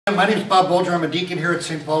My name is Bob Bulger. I'm a deacon here at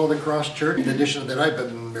St. Paul of the Cross Church. In addition to that, I've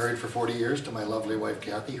been married for 40 years to my lovely wife,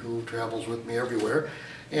 Kathy, who travels with me everywhere.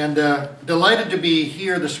 And delighted to be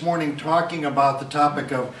here this morning talking about the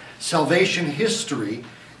topic of salvation history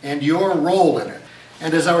and your role in it.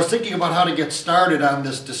 And as I was thinking about how to get started on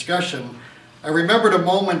this discussion, I remembered a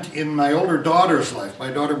moment in my older daughter's life, my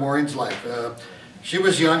daughter Maureen's life. She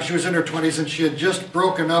was young, she was in her 20s, and she had just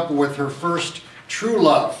broken up with her first true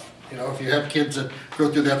love. You know, if you have kids that go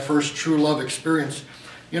through that first true love experience,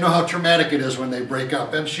 you know how traumatic it is when they break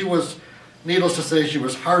up. And she was, needless to say, she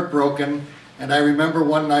was heartbroken. And I remember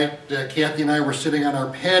one night, Kathy and I were sitting on our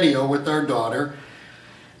patio with our daughter,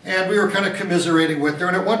 and we were kind of commiserating with her.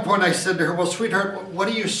 And at one point I said to her, "Well, sweetheart, what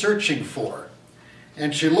are you searching for?"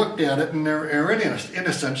 And she looked at it, and in her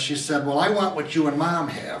innocence, she said, "Well, I want what you and Mom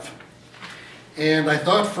have." And I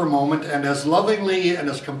thought for a moment, and as lovingly and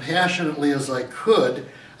as compassionately as I could,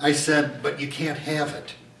 I said, "But you can't have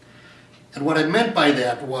it." And what I meant by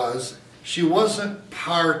that was, she wasn't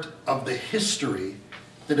part of the history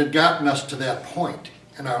that had gotten us to that point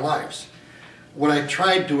in our lives. What I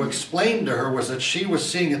tried to explain to her was that she was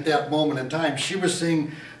seeing at that moment in time, she was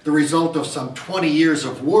seeing the result of some 20 years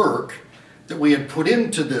of work that we had put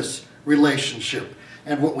into this relationship.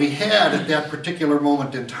 And what we had at that particular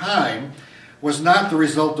moment in time was not the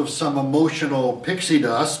result of some emotional pixie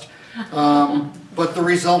dust, but the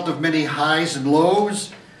result of many highs and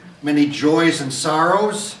lows, many joys and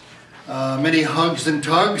sorrows, many hugs and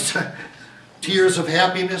tugs, tears of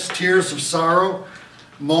happiness, tears of sorrow,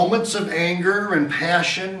 moments of anger and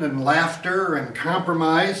passion and laughter and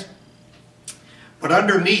compromise. But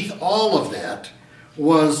underneath all of that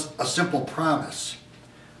was a simple promise,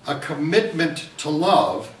 a commitment to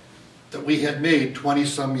love that we had made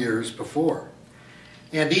 20-some years before.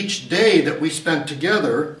 And each day that we spent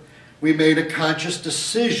together, we made a conscious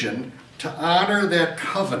decision to honor that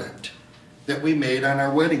covenant that we made on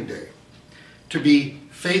our wedding day, to be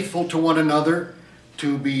faithful to one another,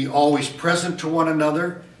 to be always present to one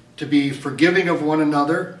another, to be forgiving of one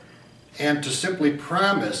another, and to simply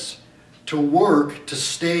promise to work to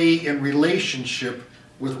stay in relationship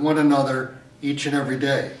with one another each and every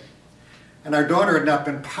day. And our daughter had not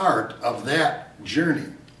been part of that journey,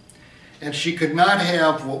 and she could not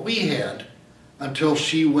have what we had until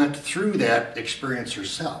she went through that experience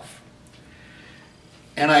herself.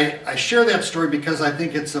 And I share that story because I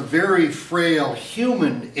think it's a very frail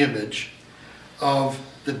human image of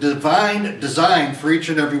the divine design for each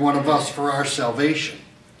and every one of us for our salvation,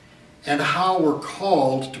 and how we're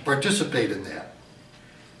called to participate in that.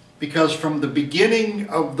 Because from the beginning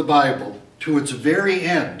of the Bible to its very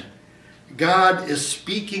end, God is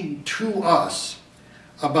speaking to us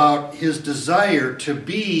about His desire to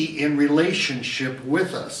be in relationship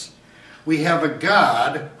with us. We have a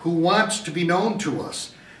God who wants to be known to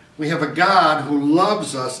us. We have a God who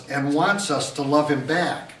loves us and wants us to love Him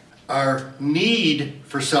back. Our need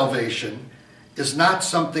for salvation is not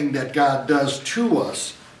something that God does to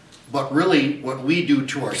us, but really what we do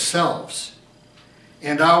to ourselves.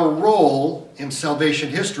 And our role in salvation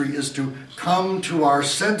history is to come to our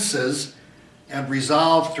senses and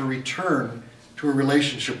resolve to return to a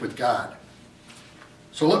relationship with God.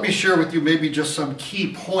 So let me share with you maybe just some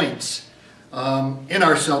key points in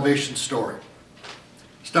our salvation story.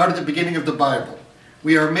 Start at the beginning of the Bible.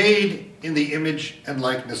 We are made in the image and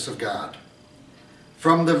likeness of God.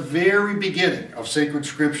 From the very beginning of sacred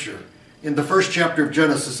scripture, in the first chapter of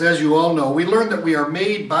Genesis, as you all know, we learn that we are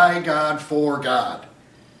made by God for God.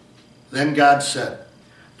 Then God said,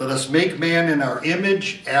 "Let us make man in our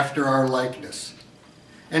image after our likeness."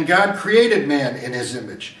 And God created man in His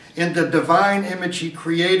image. In the divine image He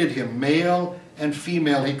created him. Male and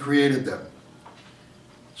female He created them.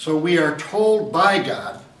 So we are told by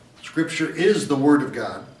God, Scripture is the Word of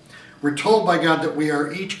God, we're told by God that we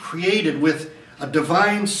are each created with a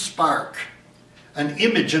divine spark, an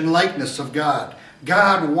image and likeness of God.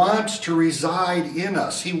 God wants to reside in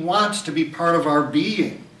us. He wants to be part of our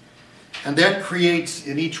being. And that creates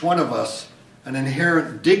in each one of us an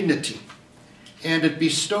inherent dignity. And it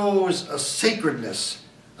bestows a sacredness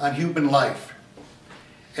on human life.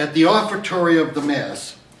 At the offertory of the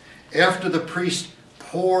Mass, after the priest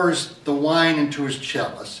pours the wine into his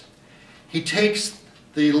chalice, he takes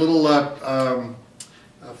the little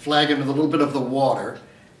flagon with a little bit of the water,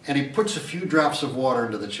 and he puts a few drops of water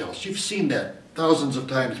into the chalice. You've seen that thousands of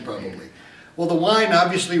times probably. Well, the wine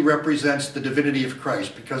obviously represents the divinity of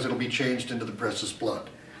Christ because it'll be changed into the precious blood.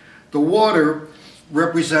 The water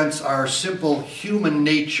represents our simple human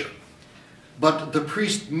nature, but the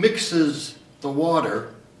priest mixes the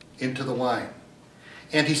water into the wine.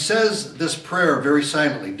 And he says this prayer very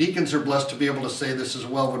silently. Deacons are blessed to be able to say this as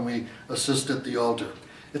well when we assist at the altar.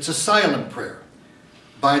 It's a silent prayer.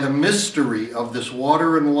 By the mystery of this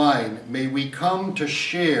water and wine, may we come to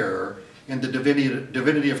share in the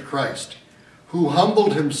divinity of Christ, who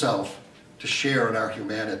humbled himself to share in our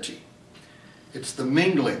humanity. It's the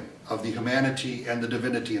mingling of the humanity and the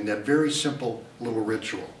divinity in that very simple little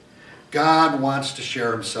ritual. God wants to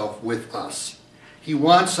share himself with us. He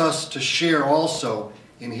wants us to share also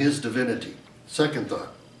in his divinity. Second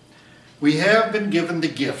thought, we have been given the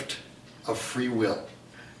gift of free will.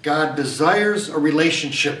 God desires a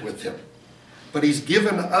relationship with him, but he's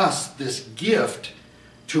given us this gift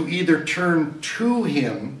to either turn to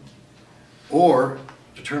him or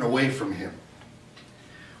to turn away from him.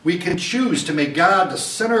 We can choose to make God the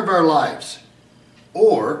center of our lives,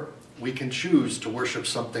 or we can choose to worship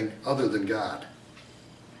something other than God.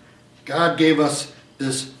 God gave us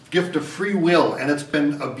this gift of free will, and it's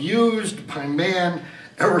been abused by man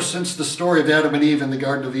ever since the story of Adam and Eve in the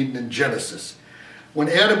Garden of Eden in Genesis. When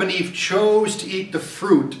Adam and Eve chose to eat the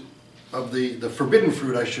fruit of the forbidden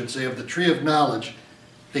fruit, I should say, of the tree of knowledge,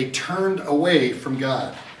 they turned away from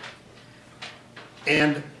God.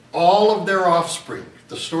 And all of their offspring,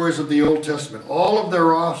 the stories of the Old Testament, all of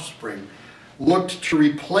their offspring looked to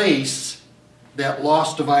replace that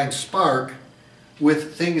lost divine spark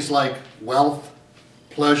with things like wealth,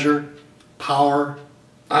 pleasure, power,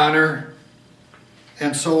 honor.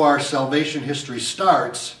 And so our salvation history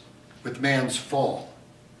starts with man's fall.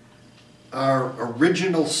 Our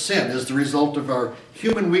original sin is the result of our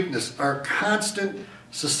human weakness, our constant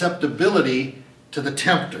susceptibility to the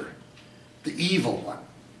tempter, the evil one,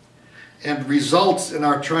 and results in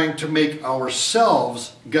our trying to make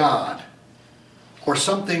ourselves God, or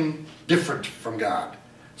something different from God,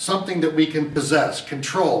 something that we can possess,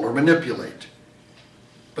 control, or manipulate.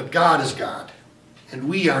 But God is God, and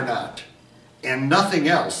we are not, and nothing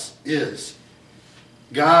else is.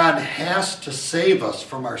 God has to save us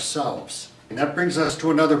from ourselves. And that brings us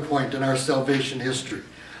to another point in our salvation history.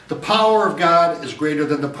 The power of God is greater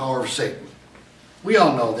than the power of Satan. We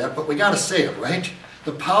all know that, but we got to say it, right?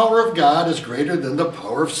 The power of God is greater than the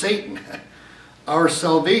power of Satan. Our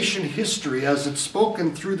salvation history, as it's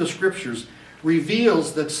spoken through the scriptures,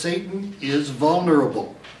 reveals that Satan is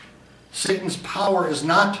vulnerable. Satan's power is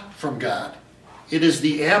not from God. It is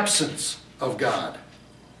the absence of God.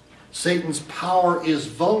 Satan's power is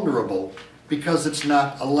vulnerable because it's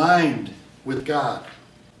not aligned with God.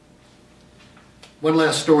 One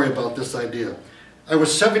last story about this idea. I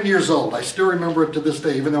was 7 years old. I still remember it to this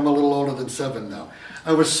day, even though I'm a little older than 7 now.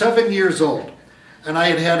 I was 7 years old, and I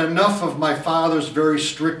had had enough of my father's very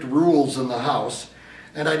strict rules in the house,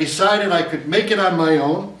 and I decided I could make it on my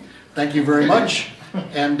own. Thank you very much.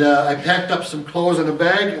 And I packed up some clothes in a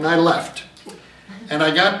bag, and I left. And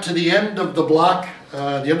I got to the end of the block,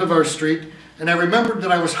 the end of our street, and I remembered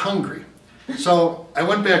that I was hungry. So I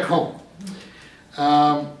went back home.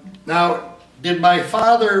 Now, did my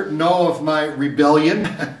father know of my rebellion?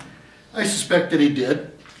 I suspect that he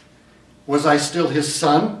did. Was I still his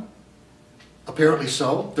son? Apparently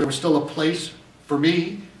so. There was still a place for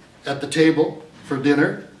me at the table for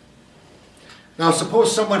dinner. Now,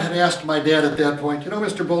 suppose someone had asked my dad at that point, you know,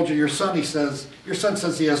 Mr. Bulger, your son says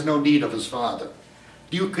he has no need of his father.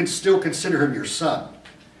 Do you still consider him your son?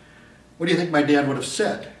 What do you think my dad would have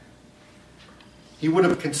said? He would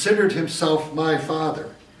have considered himself my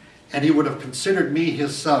father, and he would have considered me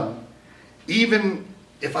his son, even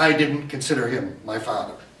if I didn't consider him my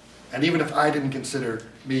father, and even if I didn't consider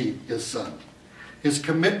me his son. His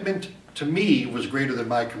commitment to me was greater than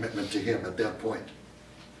my commitment to him at that point.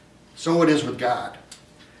 So it is with God.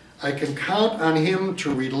 I can count on him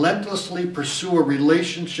to relentlessly pursue a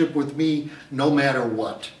relationship with me no matter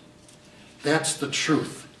what. That's the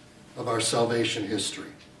truth of our salvation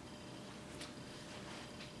history.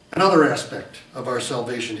 Another aspect of our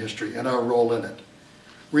salvation history and our role in it.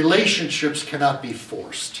 Relationships cannot be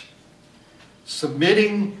forced.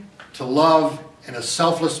 Submitting to love in a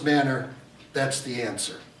selfless manner, that's the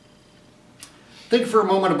answer. Think for a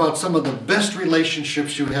moment about some of the best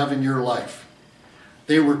relationships you have in your life.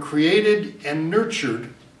 They were created and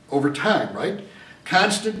nurtured over time, right?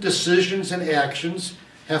 Constant decisions and actions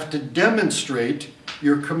have to demonstrate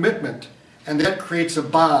your commitment, and that creates a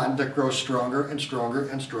bond that grows stronger and stronger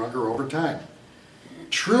and stronger over time.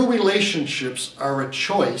 True relationships are a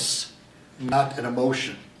choice, not an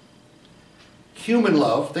emotion. Human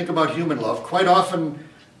love, think about human love. Quite often,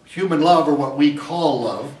 human love, or what we call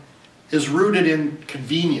love, is rooted in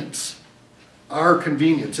convenience, our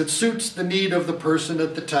convenience. It suits the need of the person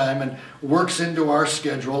at the time and works into our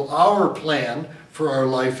schedule, our plan for our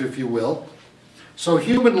life, if you will. So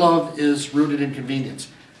human love is rooted in convenience.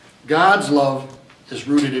 God's love is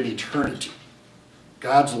rooted in eternity.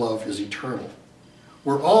 God's love is eternal.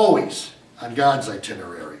 We're always on God's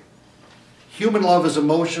itinerary. Human love is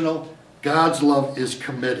emotional. God's love is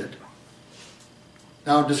committed.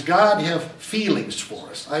 Now, does God have feelings for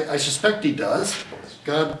us? I suspect He does.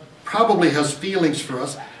 God probably has feelings for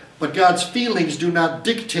us, but God's feelings do not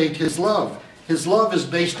dictate His love. His love is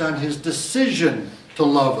based on His decision to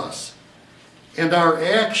love us. And our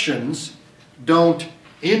actions don't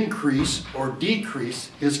increase or decrease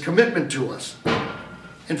His commitment to us.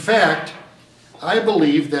 In fact, I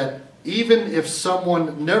believe that even if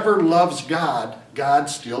someone never loves God, God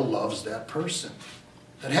still loves that person.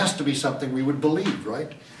 That has to be something we would believe,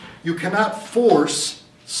 right? You cannot force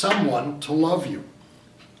someone to love you.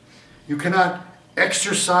 You cannot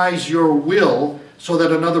exercise your will so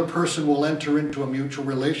that another person will enter into a mutual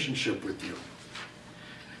relationship with you.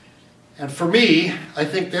 And for me, I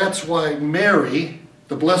think that's why Mary,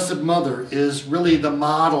 the Blessed Mother, is really the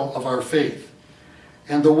model of our faith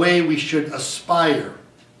and the way we should aspire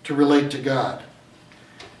to relate to God.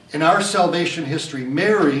 In our salvation history,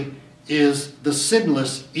 Mary is the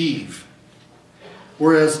sinless Eve.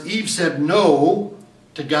 Whereas Eve said no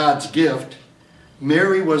to God's gift,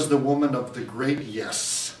 Mary was the woman of the great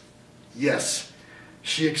yes. Yes.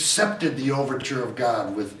 She accepted the overture of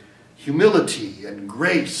God with humility and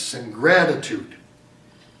grace and gratitude.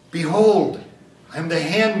 Behold, I am the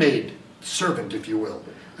handmaid, servant, if you will.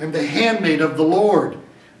 I am the handmaid of the Lord.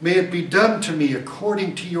 May it be done to me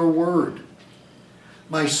according to your word.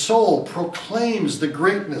 My soul proclaims the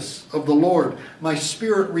greatness of the Lord. My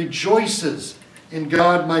spirit rejoices in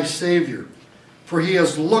God my Savior, for He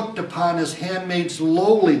has looked upon His handmaid's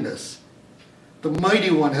lowliness. The Mighty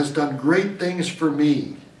One has done great things for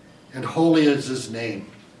me, and holy is His name.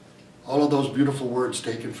 All of those beautiful words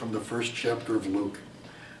taken from the first chapter of Luke.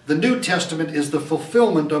 The New Testament is the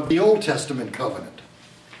fulfillment of the Old Testament covenant.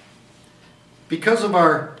 Because of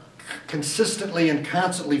our consistently and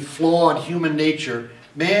constantly flawed human nature,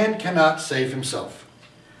 man cannot save himself.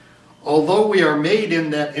 Although we are made in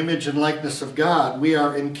that image and likeness of God, we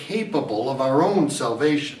are incapable of our own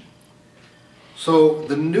salvation. So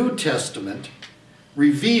the New Testament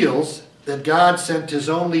reveals that God sent His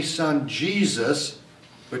only Son, Jesus,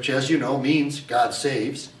 which, as you know, means God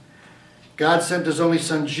saves. God sent His only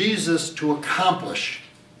Son, Jesus, to accomplish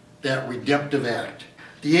that redemptive act.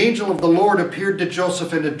 The angel of the Lord appeared to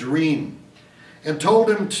Joseph in a dream and told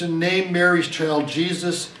him to name Mary's child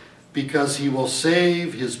Jesus because He will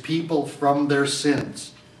save His people from their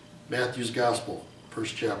sins. Matthew's Gospel,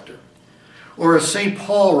 first chapter. Or as St.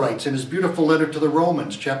 Paul writes in his beautiful letter to the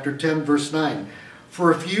Romans, chapter 10, verse 9, for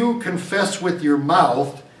if you confess with your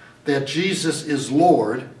mouth that Jesus is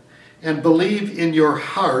Lord and believe in your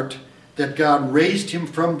heart that God raised Him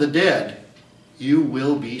from the dead, you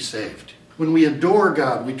will be saved. When we adore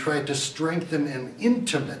God, we try to strengthen an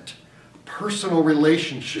intimate, personal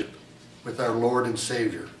relationship with our Lord and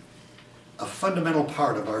Savior, a fundamental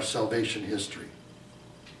part of our salvation history.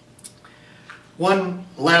 One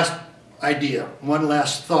last idea, one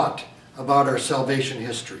last thought about our salvation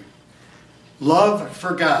history. Love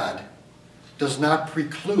for God does not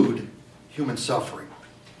preclude human suffering.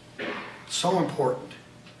 So important.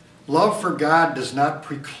 Love for God does not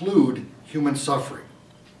preclude human suffering.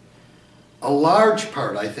 A large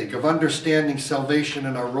part, I think, of understanding salvation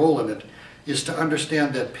and our role in it is to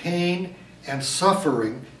understand that pain and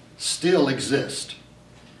suffering still exist.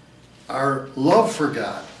 Our love for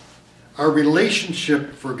God, our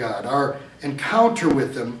relationship for God, our encounter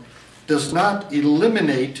with Him does not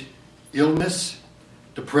eliminate illness,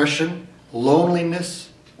 depression, loneliness,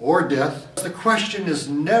 or death. The question is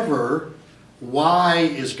never, why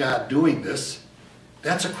is God doing this?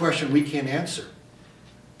 That's a question we can't answer.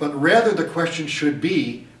 But rather the question should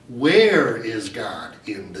be, where is God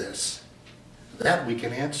in this? That we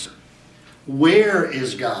can answer. Where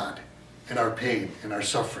is God in our pain, in our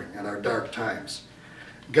suffering, in our dark times?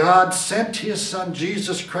 God sent His Son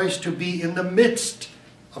Jesus Christ to be in the midst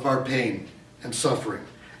of our pain and suffering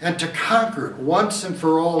and to conquer it once and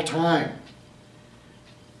for all time.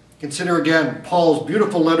 Consider again Paul's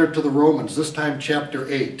beautiful letter to the Romans, this time chapter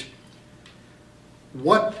 8.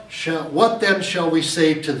 What then shall we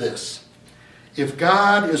say to this? If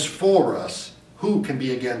God is for us, who can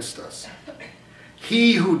be against us?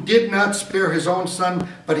 He who did not spare His own Son,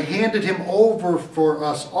 but handed Him over for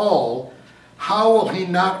us all, how will He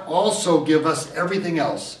not also give us everything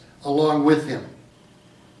else along with Him?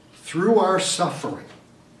 Through our suffering,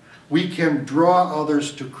 we can draw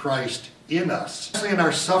others to Christ in us. In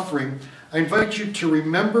our suffering, I invite you to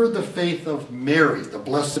remember the faith of Mary, the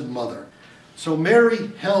Blessed Mother. So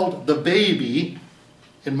Mary held the baby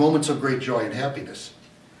in moments of great joy and happiness.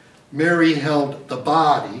 Mary held the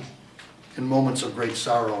body in moments of great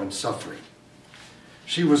sorrow and suffering.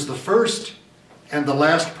 She was the first and the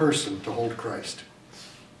last person to hold Christ.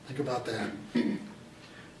 Think about that.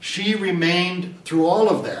 She remained through all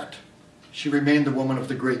of that. She remained the woman of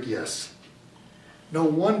the great yes. No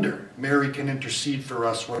wonder Mary can intercede for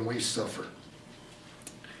us when we suffer.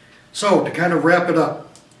 So, to kind of wrap it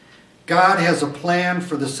up, God has a plan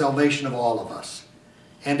for the salvation of all of us,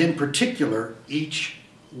 and in particular, each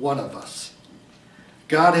one of us.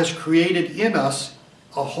 God has created in us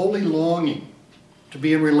a holy longing to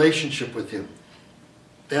be in relationship with Him.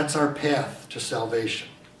 That's our path to salvation.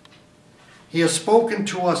 He has spoken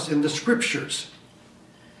to us in the Scriptures,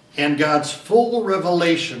 and God's full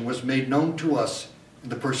revelation was made known to us in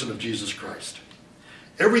the person of Jesus Christ.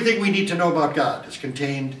 Everything we need to know about God is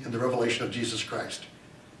contained in the revelation of Jesus Christ.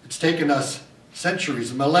 It's taken us centuries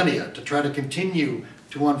and millennia to try to continue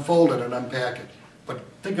to unfold it and unpack it. But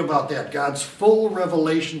think about that. God's full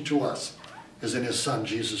revelation to us is in His Son,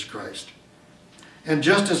 Jesus Christ. And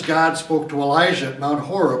just as God spoke to Elijah at Mount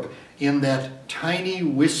Horeb in that tiny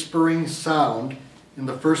whispering sound in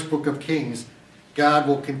the first book of Kings, God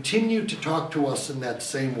will continue to talk to us in that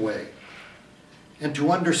same way. And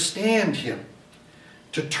to understand Him,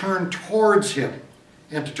 to turn towards Him,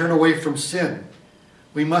 and to turn away from sin,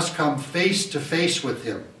 we must come face to face with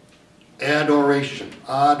Him, adoration,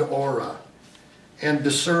 ad ora, and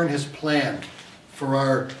discern His plan for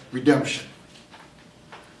our redemption.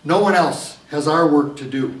 No one else has our work to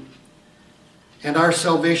do. And our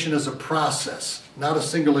salvation is a process, not a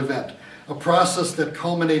single event, a process that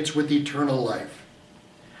culminates with eternal life.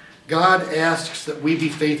 God asks that we be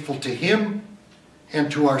faithful to Him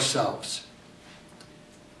and to ourselves.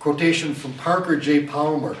 Quotation from Parker J.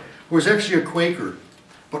 Palmer, who was actually a Quaker,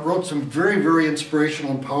 but wrote some very, very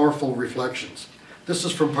inspirational and powerful reflections. This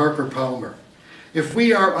is from Parker Palmer. If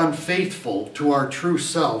we are unfaithful to our true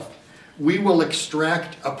self, we will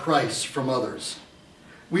extract a price from others.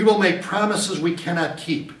 We will make promises we cannot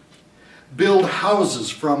keep, build houses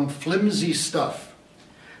from flimsy stuff,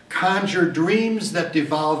 conjure dreams that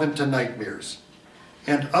devolve into nightmares,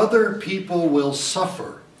 and other people will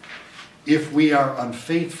suffer if we are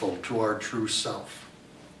unfaithful to our true self.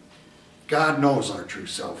 God knows our true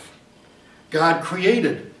self. God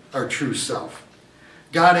created our true self.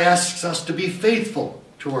 God asks us to be faithful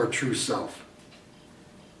to our true self.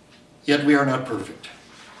 Yet we are not perfect.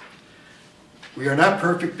 We are not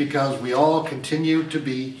perfect because we all continue to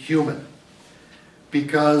be human.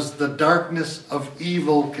 Because the darkness of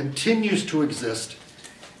evil continues to exist,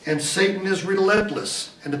 and Satan is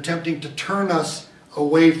relentless in attempting to turn us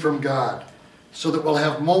away from God, so that we'll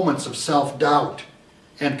have moments of self-doubt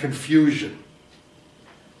and confusion.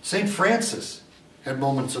 St. Francis had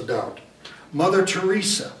moments of doubt. Mother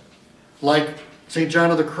Teresa, like St. John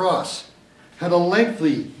of the Cross, had a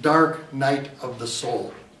lengthy dark night of the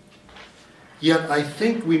soul. Yet I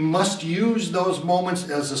think we must use those moments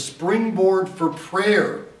as a springboard for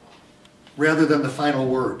prayer rather than the final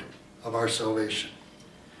word of our salvation.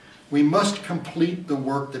 We must complete the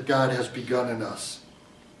work that God has begun in us.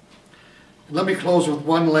 Let me close with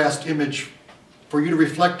one last image for you to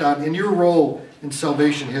reflect on in your role in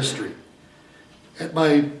salvation history. At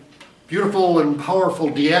my beautiful and powerful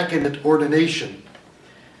diaconate ordination,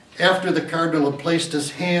 after the cardinal had placed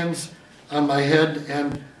his hands on my head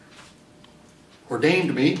and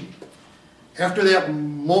ordained me, after that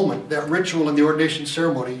moment, that ritual in the ordination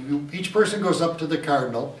ceremony, each person goes up to the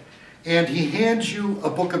cardinal and he hands you a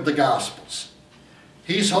book of the Gospels.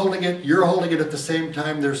 He's holding it, you're holding it at the same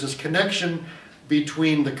time. There's this connection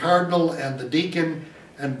between the cardinal and the deacon,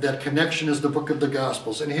 and that connection is the book of the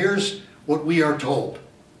Gospels. And here's what we are told.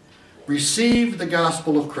 Receive the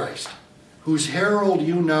gospel of Christ, whose herald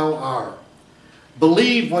you now are.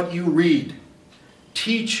 Believe what you read.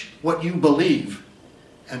 Teach what you believe,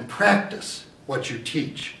 and practice what you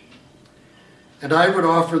teach. And I would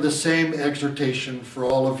offer the same exhortation for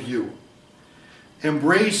all of you.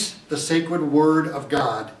 Embrace the sacred word of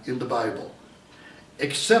God in the Bible.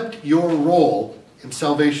 Accept your role in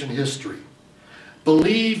salvation history.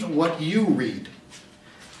 Believe what you read.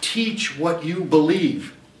 Teach what you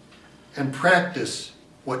believe, and practice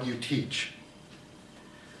what you teach.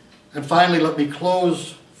 And finally, let me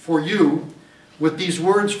close for you with these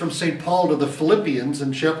words from St. Paul to the Philippians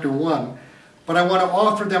in chapter 1, but I want to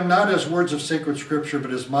offer them not as words of sacred scripture,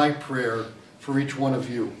 but as my prayer for each one of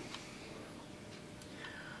you.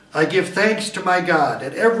 I give thanks to my God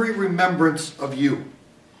at every remembrance of you,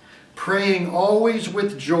 praying always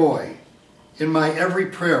with joy in my every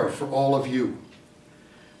prayer for all of you,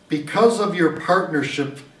 because of your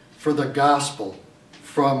partnership for the gospel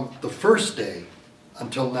from the first day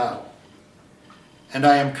until now. And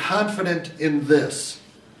I am confident in this,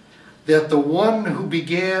 that the one who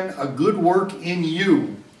began a good work in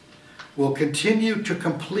you will continue to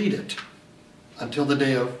complete it until the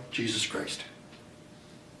day of Jesus Christ.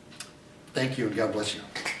 Thank you, and God bless you.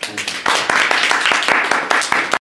 Thank you.